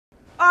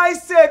I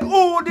said,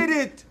 who did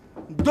it?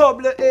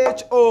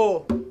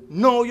 WHO.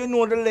 Now you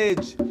know the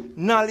ledge.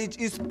 Knowledge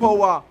is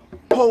power.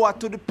 Power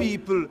to the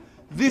people.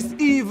 This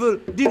evil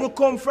didn't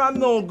come from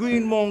no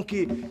green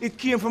monkey. It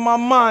came from a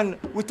man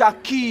with a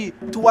key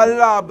to a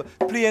lab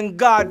playing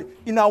God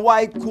in a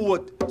white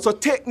coat. So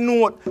take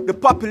note, the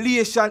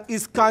population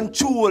is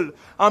controlled.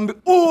 And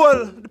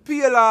behold the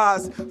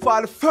pillars,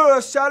 for the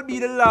first shall be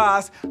the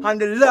last,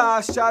 and the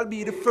last shall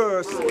be the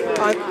first.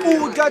 And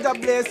who Jaja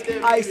bless,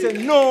 I said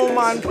no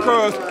man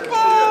curse.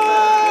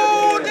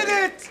 Who did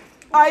it?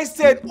 I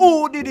said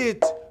who did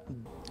it?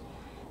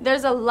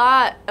 There's a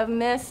lot of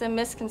myths and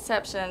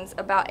misconceptions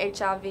about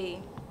HIV.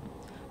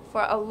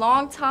 For a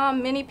long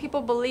time, many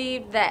people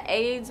believed that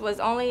AIDS was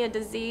only a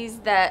disease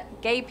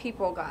that gay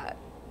people got.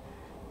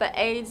 But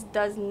AIDS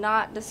does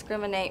not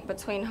discriminate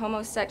between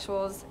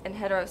homosexuals and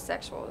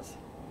heterosexuals.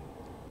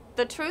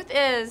 The truth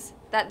is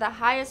that the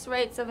highest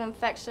rates of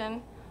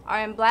infection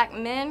are in black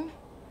men,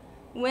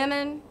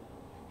 women,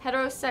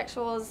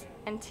 heterosexuals,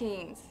 and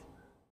teens.